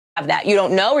have that? You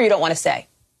don't know or you don't want to say?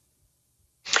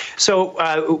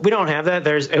 So we don't have that.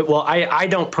 I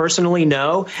don't personally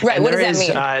know. Right. What does that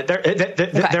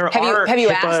mean? Have you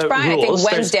asked, Brian? Rules. I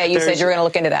think Wednesday you said you're going to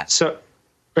look into that.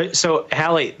 So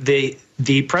Hallie,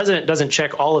 the president doesn't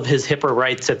check all of his HIPAA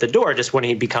rights at the door just when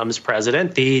he becomes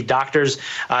president. The doctors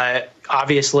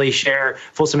obviously share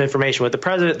fulsome information with the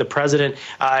president. The president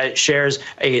shares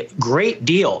a great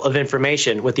deal of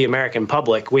information with the American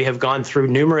public. We have gone through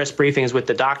numerous briefings with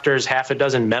the doctors, half a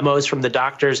dozen memos from the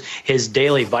doctors, his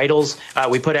daily vitals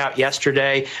we put out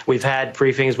yesterday. We've had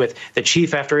briefings with the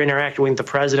chief after interacting with the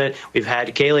president. We've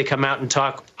had Kayleigh come out and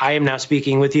talk. I am now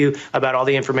speaking with you about all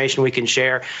the information we can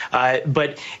share.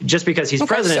 But just because he's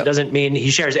president doesn't mean he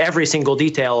shares every single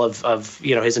detail of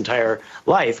his entire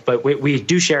life. But we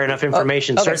do share enough information,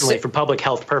 certainly for public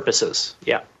health purposes.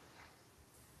 Yeah.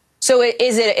 So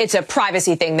it's a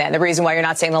privacy thing then, the reason why you're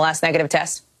not saying the last negative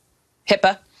test?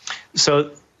 HIPAA?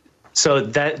 So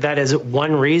that is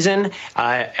one reason.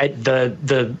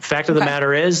 The fact of the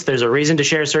matter is there's a reason to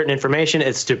share certain information.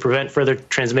 It's to prevent further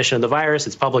transmission of the virus.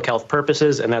 It's public health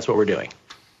purposes, and that's what we're doing.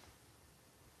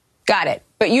 Got it.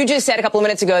 But you just said a couple of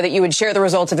minutes ago that you would share the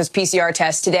results of his PCR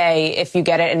test today if you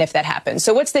get it and if that happens.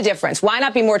 So what's the difference? Why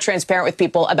not be more transparent with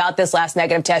people about this last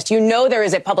negative test? You know there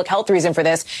is a public health reason for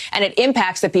this, and it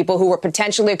impacts the people who were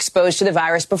potentially exposed to the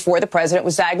virus before the president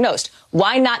was diagnosed.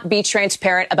 Why not be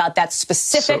transparent about that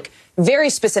specific, very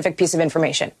specific piece of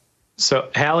information? So,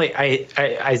 Hallie,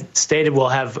 I stated we'll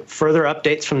have further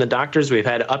updates from the doctors. We've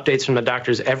had updates from the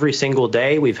doctors every single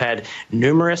day. We've had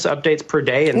numerous updates per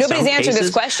day. In Nobody's some answered cases,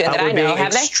 this question that I know,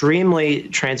 have they? Extremely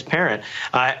transparent.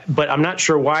 But I'm not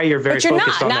sure why you're very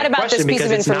focused on that question, because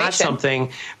it's not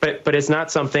something. But it's not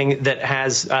something that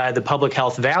has the public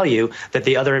health value that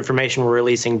the other information we're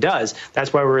releasing does.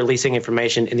 That's why we're releasing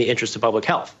information in the interest of public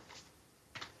health.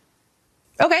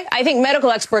 Okay, I think medical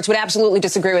experts would absolutely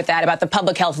disagree with that about the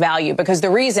public health value, because the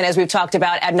reason, as we've talked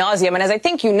about ad nauseum, and as I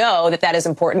think you know that is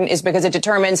important, is because it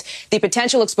determines the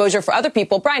potential exposure for other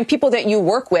people. Brian, people that you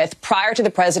work with prior to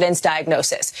the president's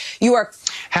diagnosis. You are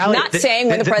not saying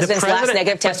when the president's last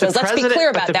negative test was. Let's be clear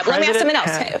about that. But let me ask someone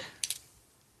else.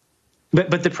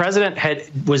 But the president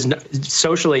was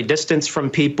socially distanced from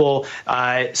people.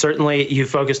 Certainly, you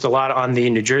focused a lot on the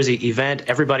New Jersey event.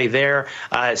 Everybody there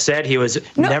said he was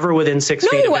never within 6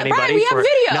 feet of anybody. Brian, we have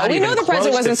video. We know the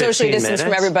president wasn't socially distanced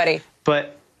from everybody.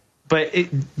 But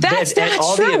that's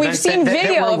not true. We've seen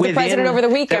video of the president over the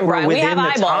weekend, Brian. We have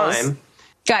eyeballs.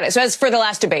 Got it. So as for the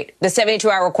last debate, the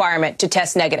 72-hour requirement to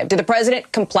test negative, did the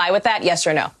president comply with that? Yes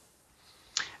or no?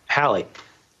 Hallie,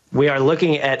 we are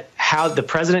looking at how the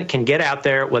president can get out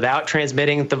there without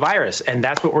transmitting the virus, and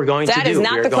that's what we're going to do. That is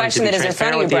not the question that is in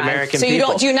front of you, Brian. So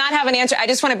do you not have an answer? I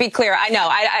just want to be clear. I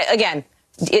know. Again,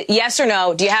 yes or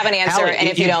no? Do you have an answer? Hallie, and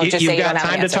if you don't, just say you don't have an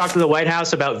answer. You've got time to talk to the White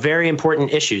House about very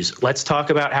important issues. Let's talk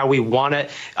about how we want to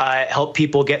help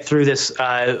people get through this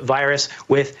virus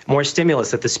with more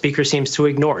stimulus that the speaker seems to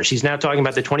ignore. She's now talking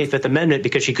about the 25th Amendment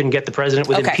because she couldn't get the president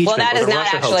with impeachment. Well, that is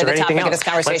not actually the topic of this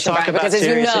conversation, Brian, because as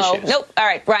you know, All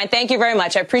right, Brian, thank you very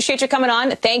much. I appreciate you coming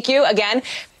on. Thank you again.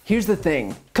 Here's the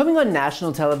thing. Coming on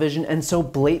national television and so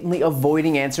blatantly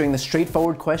avoiding answering the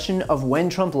straightforward question of when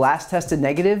Trump last tested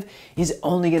negative is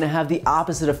only going to have the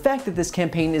opposite effect that this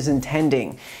campaign is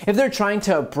intending. If they're trying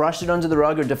to brush it under the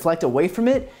rug or deflect away from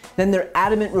it, then their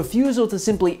adamant refusal to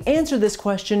simply answer this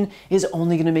question is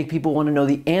only going to make people want to know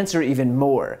the answer even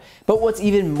more. But what's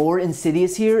even more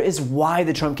insidious here is why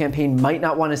the Trump campaign might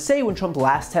not want to say when Trump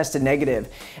last tested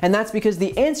negative. And that's because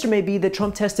the answer may be that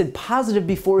Trump tested positive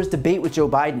before his debate with Joe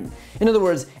Biden. In other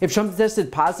words, if Trump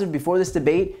tested positive before this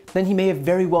debate, then he may have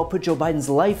very well put Joe Biden's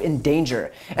life in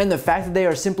danger. And the fact that they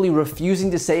are simply refusing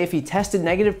to say if he tested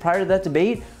negative prior to that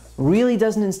debate really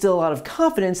doesn't instill a lot of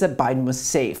confidence that Biden was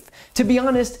safe. To be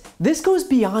honest, this goes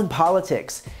beyond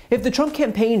politics. If the Trump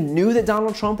campaign knew that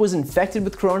Donald Trump was infected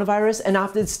with coronavirus and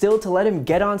opted still to let him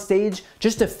get on stage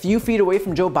just a few feet away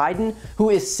from Joe Biden, who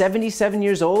is 77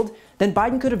 years old, then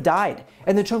Biden could have died.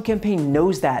 And the Trump campaign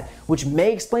knows that, which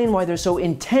may explain why they're so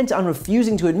intent on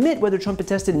refusing to admit whether Trump had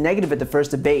tested negative at the first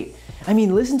debate. I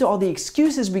mean, listen to all the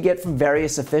excuses we get from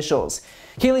various officials.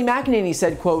 Kayleigh McEnany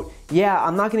said, quote, "Yeah,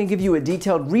 I'm not going to give you a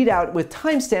detailed readout with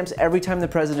timestamps every time the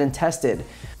president tested."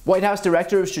 White House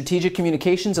Director of Strategic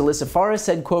Communications Alyssa Farah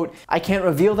said, quote, "I can't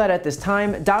reveal that at this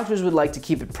time. Doctors would like to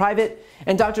keep it private."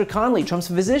 And Dr. Conley, Trump's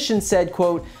physician, said,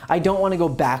 quote, "I don't want to go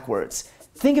backwards."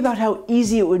 Think about how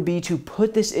easy it would be to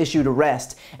put this issue to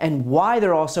rest and why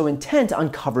they're all so intent on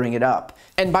covering it up.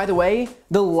 And by the way,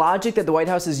 the logic that the White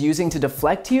House is using to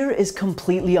deflect here is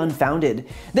completely unfounded.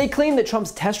 They claim that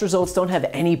Trump's test results don't have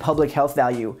any public health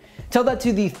value. Tell that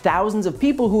to the thousands of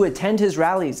people who attend his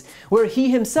rallies, where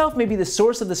he himself may be the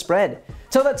source of the spread.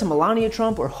 Tell that to Melania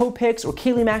Trump, or Hope Hicks, or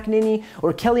Kayleigh McEnany,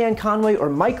 or Kellyanne Conway, or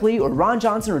Mike Lee, or Ron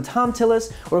Johnson, or Tom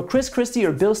Tillis, or Chris Christie,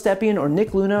 or Bill Stepien, or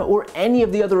Nick Luna, or any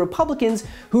of the other Republicans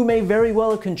who may very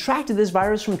well have contracted this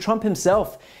virus from Trump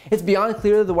himself. It's beyond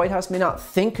clear that the White House may not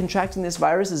think contracting this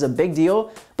virus is a big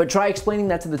deal, but try explaining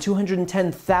that to the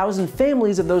 210,000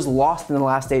 families of those lost in the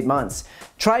last 8 months.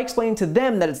 Try explaining to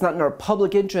them that it's not in our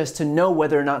public interest to know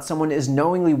whether or not someone is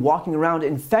knowingly walking around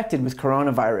infected with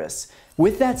coronavirus.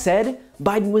 With that said,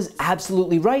 Biden was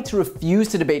absolutely right to refuse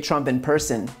to debate Trump in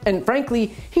person. And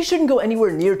frankly, he shouldn't go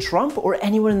anywhere near Trump or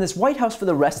anyone in this White House for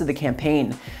the rest of the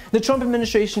campaign. The Trump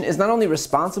administration is not only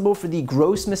responsible for the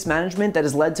gross mismanagement that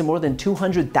has led to more than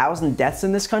 200,000 deaths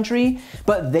in this country,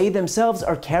 but they themselves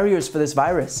are carriers for this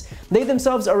virus. They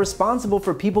themselves are responsible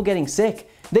for people getting sick.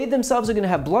 They themselves are going to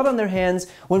have blood on their hands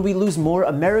when we lose more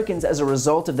Americans as a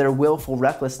result of their willful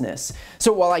recklessness.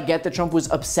 So while I get that Trump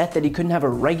was upset that he couldn't have a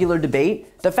regular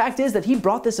debate, the fact is that he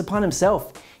brought this upon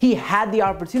himself. He had the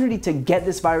opportunity to get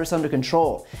this virus under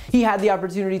control. He had the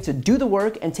opportunity to do the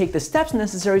work and take the steps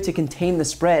necessary to contain the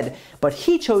spread, but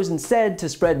he chose instead to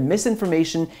spread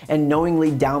misinformation and knowingly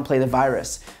downplay the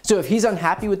virus. So if he's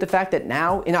unhappy with the fact that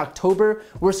now, in October,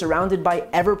 we're surrounded by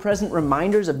ever-present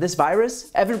reminders of this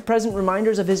virus, ever-present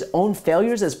reminders of his own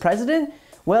failures as president,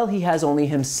 well, he has only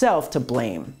himself to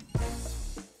blame.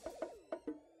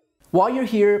 While you're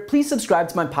here, please subscribe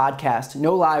to my podcast,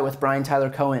 No Lie with Brian Tyler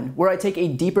Cohen, where I take a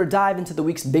deeper dive into the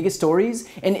week's biggest stories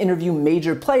and interview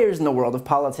major players in the world of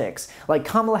politics, like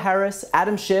Kamala Harris,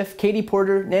 Adam Schiff, Katie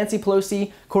Porter, Nancy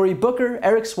Pelosi, Cory Booker,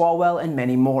 Eric Swalwell, and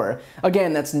many more.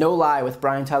 Again, that's No Lie with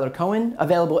Brian Tyler Cohen,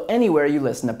 available anywhere you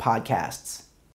listen to podcasts.